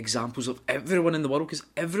examples of everyone in the world, because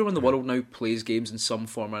everyone in the world now plays games in some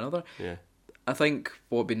form or another. Yeah. I think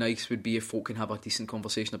what would be nice would be if folk can have a decent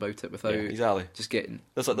conversation about it without just getting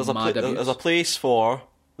there's a abuse.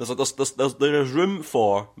 There's room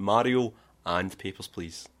for Mario and Papers,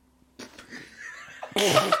 Please. What?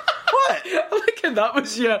 I reckon that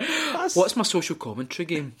was what's my social commentary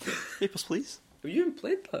game? Papers, Please. Have you even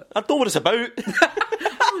played that? I don't know what it's about.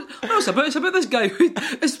 No, it's about this guy who...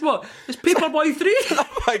 It's Paperboy 3.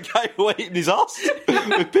 A guy wiping his arse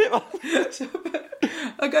with paper.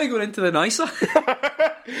 A guy going into the NISA.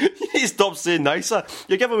 You need to stop saying NISA.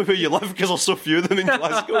 You're giving me where you live because there's so few of them in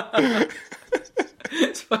Glasgow.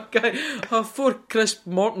 It's a guy, 4 crisp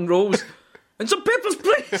Morton rolls and some Papers,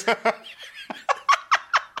 Please.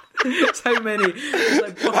 It's how many?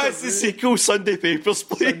 That's the sequel, Sunday Papers,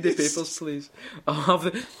 Please. Sunday Papers, Please. I'll have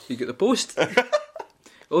you get the post.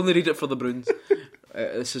 Only read it for the Bruins.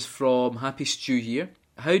 This is from Happy Stew here.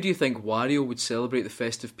 How do you think Wario would celebrate the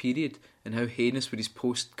festive period, and how heinous would his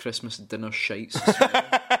post-Christmas dinner shites?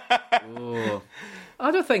 Oh,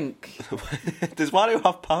 I don't think. Does Wario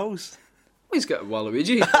have pals? He's got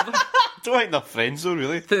Waluigi. I don't think they're friends though,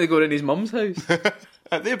 really. I think they go in his mum's house.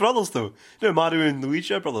 Are they brothers though? You know, Mario and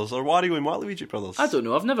Luigi are brothers, or Wario and Waluigi brothers? I don't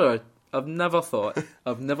know. I've never thought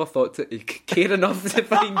to care enough to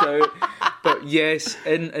find out. But yes,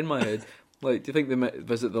 in my head, like, do you think they might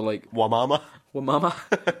visit the Wamama?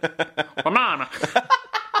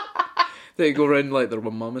 They go around like their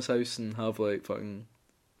Wamama's house and have fucking.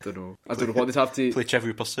 I don't know what they'd have to play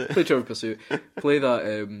Trivial Pursuit. Play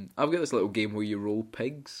that. I've got this little game where you roll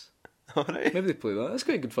pigs. All right. Maybe they play that. That's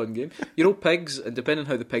quite a good fun game. You roll pigs, and depending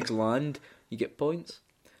on how the pigs land, you get points.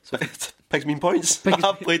 So pigs mean points.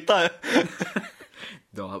 I've played that.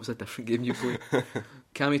 No, that was a different game you played.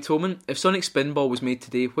 Cammy Toman, if Sonic Spinball was made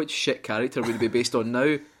today, which shit character would it be based on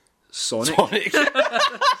now? Sonic.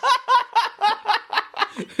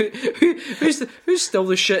 Who's still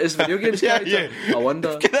the shittest video games character? Yeah. I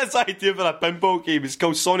wonder. Get this idea for a pinball game. It's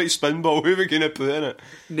called Sonic Spinball. Who are we going to put in it?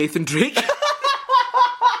 Nathan Drake.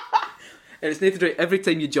 And it's Nathan Drake. Every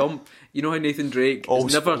time you jump, you know how Nathan Drake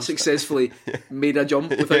has never successfully made a jump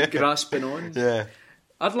without grasping on? Yeah.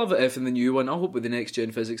 I'd love it if in the new one, I hope with the next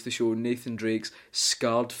gen physics, they show Nathan Drake's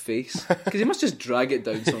scarred face, because he must just drag it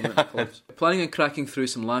down some cliffs. Planning on cracking through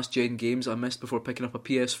some last gen games I missed before picking up a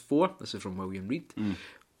PS4. This is from William Reed.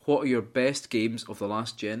 What are your best games of the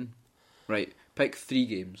last gen? Right, pick 3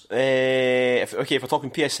 games. If we're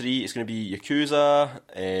talking PS3, it's going to be Yakuza.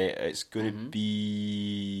 It's going to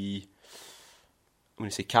be... I'm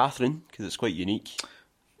going to say Catherine, because it's quite unique.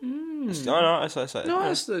 It's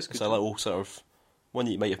a little sort of one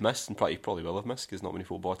that you might have missed, and probably will have missed, because not many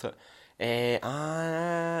folk bought it.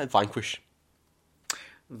 Vanquish.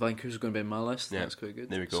 Vanquish is going to be on my list. Yeah, that's quite good.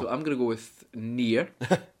 There we go. So I'm going to go with Nier.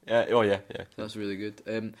 Yeah. That's really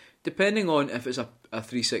good. Depending on if it's a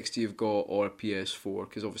 360 you've got or a PS4,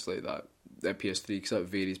 because obviously that PS3, because that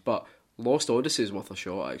varies. But Lost Odyssey is worth a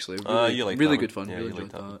shot, actually. Really good fun. Yeah, really enjoyed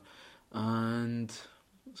that. And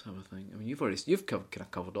let's have a think. I mean, you've kind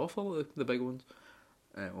of covered off all the big ones.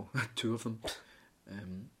 2 of them.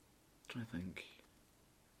 Trying to think.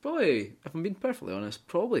 Probably, if I'm being perfectly honest,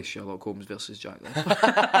 probably Sherlock Holmes versus Jack the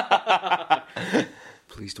Ripper.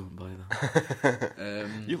 Please don't buy that.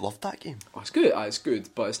 You loved that game. Oh, it's good. It's good,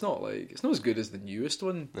 but it's not as good as the newest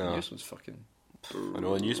one. No. The newest one's fucking. I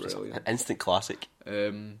know, the newest was an instant classic.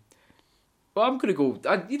 But I'm going to go.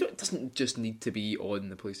 It doesn't just need to be on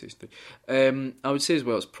the PlayStation 3. I would say as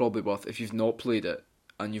well, it's probably worth, if you've not played it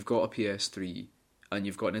and you've got a PS3 and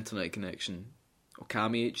you've got an internet connection, or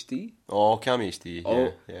Kami HD. Oh, Kami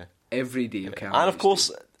HD. Yeah. Every day of Kami. And of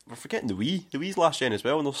course, we're forgetting the Wii. The Wii's last gen as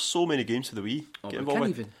well, and there's so many games for the Wii. Get involved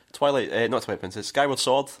with. Not Twilight Princess, Skyward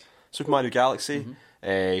Sword, Super Mario Galaxy,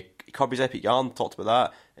 Kirby's Epic Yarn. Talked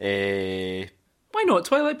about that. Why not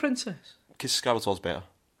Twilight Princess? Because Skyward Sword's better.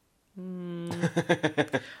 Do you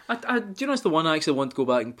know it's the one I actually want to go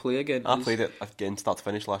back and play again? I played it again, start to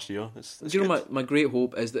finish last year. Do you know my great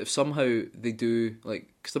hope is that if somehow they do,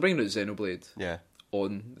 because they're bringing out Xenoblade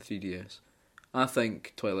on the 3DS, I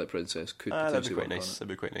think Twilight Princess could potentially that'd be quite nice. That'd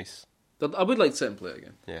be quite nice. I would like to sit and play it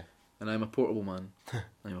again. Yeah. And I'm a portable man. You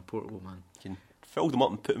can fill them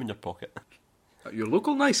up and put them in your pocket. At your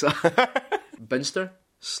local NISA.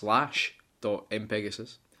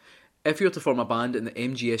 Binster/.mpegasus. If you were to form a band in the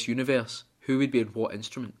MGS universe, who would be on what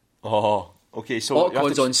instrument? Oh, okay, so...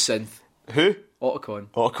 Octod's on synth. Who? Otacon.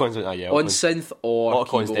 Otacon's On Otacon. synth or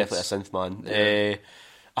Otacon's keyboards? definitely a synth man.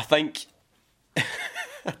 I think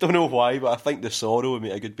I don't know why, but I think the Sorrow would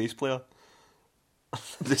make a good bass player.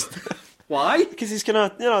 Why? Because he's kind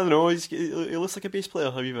of, I don't know, he looks like a bass player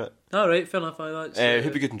a wee bit. Alright, fair enough.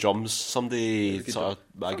 Who'd be good in drums? Somebody sort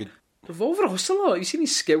of a good Revolver Ocelot. You seen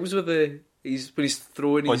his skills with when he's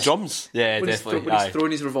throwing on his drums. Yeah, when definitely. when he's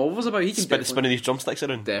throwing his revolvers about. He can definitely spinning these drumsticks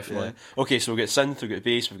around. Definitely. Yeah. Okay, so we've got synth, we've got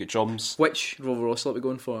bass, we've got drums. Which Revolver Ocelot are we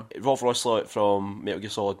going for? Revolver Ocelot from Metal Gear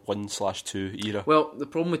Solid 1/2 era. Well, the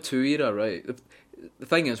problem with 2 era, right? The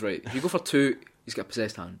thing is, right, if you go for 2, he's got a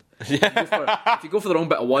possessed hand. If you go for the wrong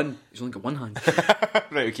bit of 1, he's only got one hand.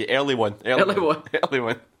 Right, okay, early one. Early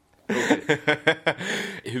one.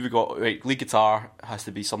 Who we got? Right, lead guitar has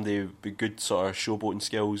to be somebody with good sort of showboating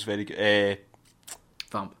skills. Very good.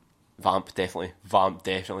 Vamp, definitely.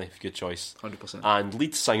 Good choice. 100%. And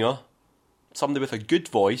lead singer, somebody with a good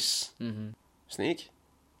voice. Mm-hmm. Snake,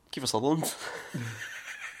 Kiefer Sutherland.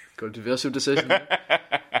 Controversial decision.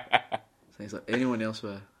 Sounds like anyone else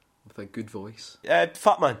with a good voice.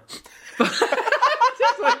 Fat Man.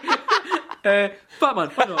 Fat Man,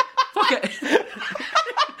 why not? Fuck it.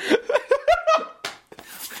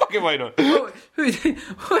 Fucking why not? What do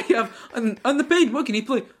you have on the bed? What can he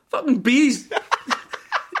play? Fucking bees.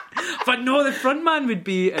 But no, the front man would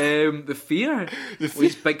be the Fear. With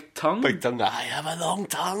his big tongue. Big tongue. I have a long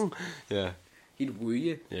tongue. Yeah. He'd woo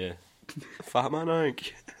you. Yeah. Fat Man, I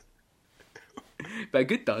think. But a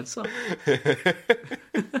good dancer. The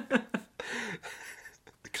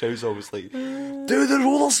crowd's always like, do the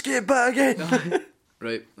roller skate bit again.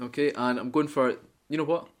 Right, okay, and I'm going for, you know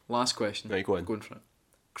what? Last question. Right, go on. I'm going for it.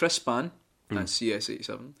 Chris Spann, that's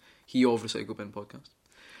CS87, he of Recycle Bin Podcast.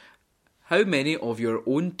 How many of your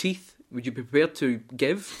own teeth would you be prepared to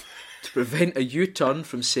give to prevent a U-turn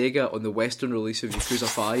from Sega on the Western release of Yakuza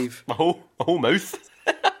 5? My whole mouth.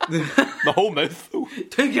 My whole mouth.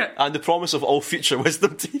 Take it! And the promise of all future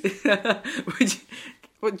wisdom teeth. Do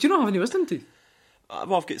you not have any wisdom teeth?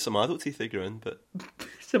 Well, I've got some adult teeth that grow in, but...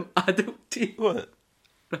 Some adult teeth? What?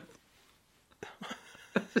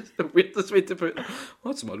 That's the weirdest way to put it.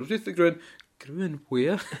 What's some adult teeth that grow in? Grew in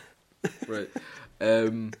where? Right.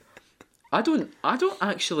 I don't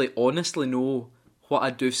actually honestly know what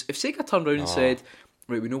I'd do if Sega turned around and said,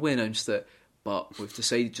 right, we know we announced it, but we've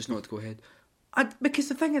decided just not to go ahead. Because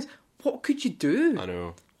the thing is, what could you do? I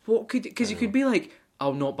know. Because you could be like,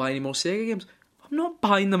 I'll not buy any more Sega games. I'm not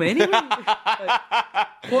buying them anyway.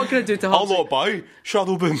 What can I do to help? I'll not buy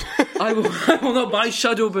Shadow Boom. I will not buy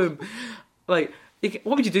Shadow Boom. Like,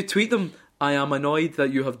 what would you do? Tweet them, I am annoyed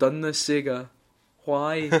that you have done this, Sega.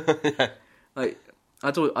 Why? Like,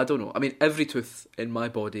 I don't know. I mean, every tooth in my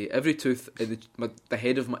body, every tooth in the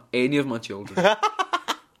head of any of my children.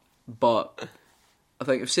 But I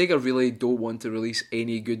think if Sega really don't want to release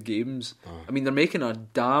any good games, I mean, they're making a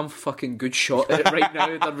damn fucking good shot at it right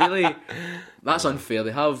now. They're really... That's unfair.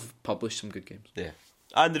 They have published some good games. Yeah.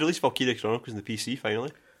 And they released Valkyria Chronicles in the PC,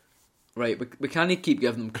 finally. Right, we can't keep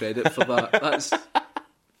giving them credit for that. That's...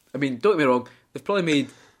 I mean, don't get me wrong, they've probably made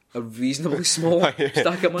a reasonably small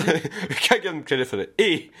stack of money. We can't give them credit for it.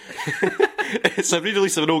 A, it's a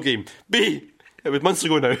re-release of an old game. B, it was months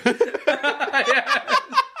ago now.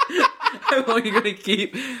 How long are you going to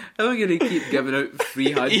keep giving out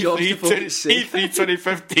free hand jobs to folks? E3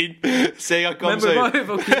 2015, Sega comes Remember out.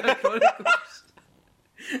 Valkyria Chronicles?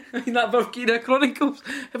 I mean, that Valkyria Chronicles,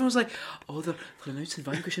 everyone's like, oh, they're announcing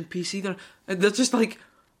Vanquish on PC. They're just like,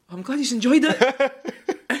 I'm glad he's enjoyed it.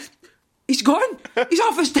 He's gone. He's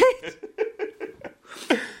off his stage.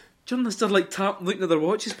 Journalists are like looking at their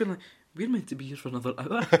watches, being like, we're meant to be here for another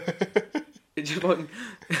hour. It's just like,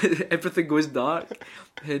 everything goes dark,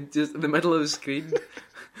 and just in the middle of the screen,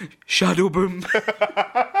 Shadow Boom.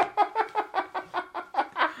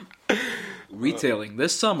 Retailing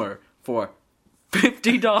this summer for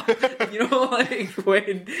 $50. You know, like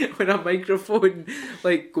when a microphone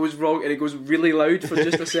like goes wrong and it goes really loud for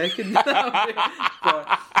just a second.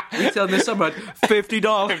 Retailing this summer at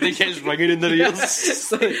 $50. Everything gets ringing in their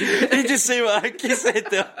ears. You just say what I said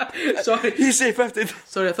there. Sorry, you say $50.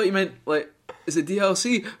 Sorry, I thought you meant like, is it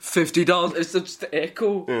DLC? $50. It's just the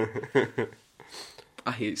echo.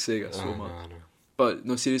 I hate Sega so much. No. But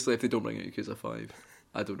no, seriously, if they don't bring out Yakuza 5,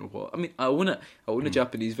 I don't know what. I mean, I own it. I own a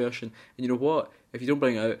Japanese version, and you know what? If you don't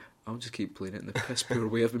bring it out, I'll just keep playing it in the piss poor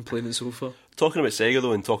way I've been playing it so far. Talking about Sega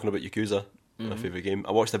though, and talking about Yakuza, my favourite game.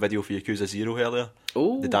 I watched a video for Yakuza 0 earlier.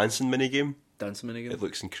 Oh, the dancing minigame. Dancing minigame. It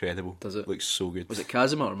looks incredible. Does it? It looks so good. Was it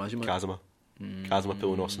Kazuma or Majima? Kazuma. Kazuma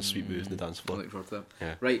pulling off some sweet moves in the dance floor. I'm looking forward to that.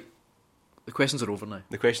 Yeah. Right. The questions are over now.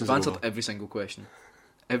 The questions I've are answered over. every single question.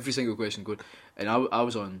 Every single question good. And I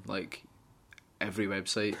was on like every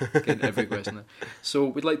website, getting every question there. So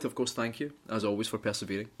we'd like to, of course, thank you, as always, for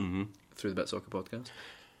persevering through the Bet Soccer podcast.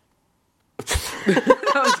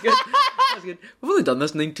 That was good. We've only done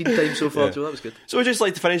this 19 times so far, Joe. That was good. So we'd just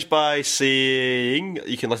like to finish by saying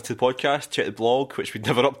you can listen to the podcast, check the blog, which we'd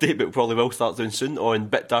never update, but we probably will start doing soon, on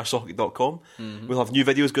bit-socket.com. We'll have new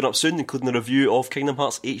videos going up soon, including a review of Kingdom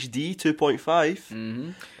Hearts HD 2.5.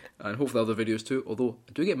 And hopefully other videos too, although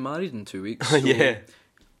I do get married in 2 weeks. So Yeah.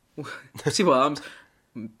 see what happens.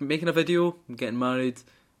 Making a video, getting married.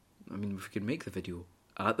 I mean, if we could make the video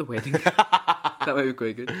at the wedding, that might be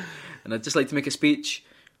quite good. And I'd just like to make a speech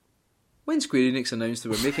when Square Enix announced they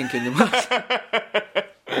were making Kingdom Hearts.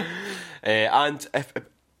 And if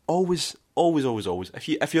always,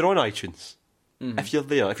 if you're on iTunes, if you're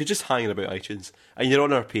there, if you're just hanging about iTunes and you're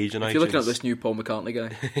on our page on iTunes, if you're looking at this new Paul McCartney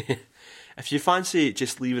guy, if you fancy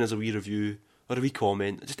just leaving us a wee review or a wee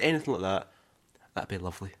comment, just anything like that, that'd be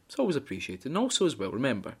lovely. it's always appreciated. And also as well,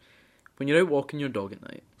 remember, when you're out walking your dog at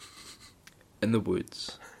night in the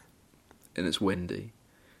woods and it's windy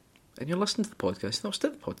and you're listening to the podcast, I'll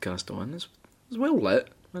stick the podcast on. It's well lit,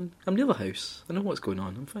 and I'm near the house. I know what's going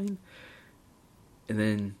on. I'm fine. And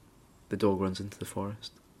then the dog runs into the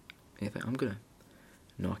forest. And you think,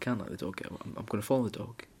 no, I can't let the dog get out. I'm going to follow the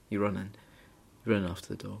dog. You run in. You run after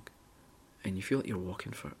the dog. And you feel like you're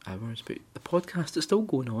walking for hours, but the podcast is still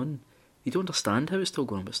going on. You don't understand how it's still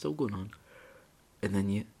going on, but it's still going on. And then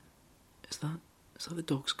is that the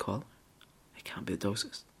dog's collar? It can't be the dog's.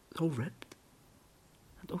 It's all ripped.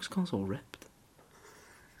 The dog's collar's all ripped.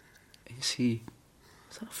 And you see,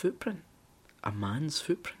 is that a footprint? A man's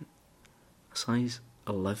footprint? A size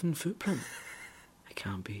 11 footprint? It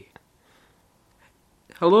can't be.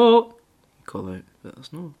 Hello? You call out, but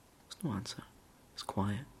there's no answer. It's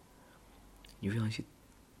quiet. You realise you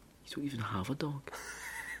don't even have a dog.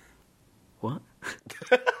 What?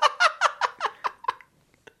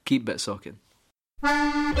 Keep bit socking. What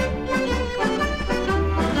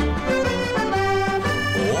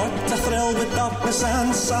a thrill with darkness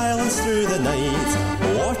and silence through the night.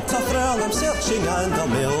 What a thrill, I'm searching and I'm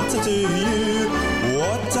melted to you.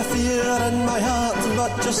 What a fear in my heart,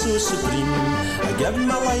 but just so supreme. I give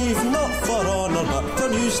my life not for honour, but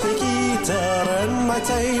for you, Snake Eater. In my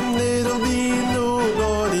time there'll be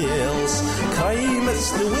nobody else. Crime,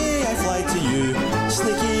 it's the way I fly to you.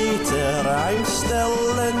 Snake Eater, I'm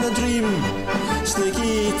still in a dream. Snake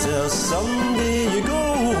Eater, someday you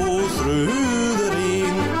go through.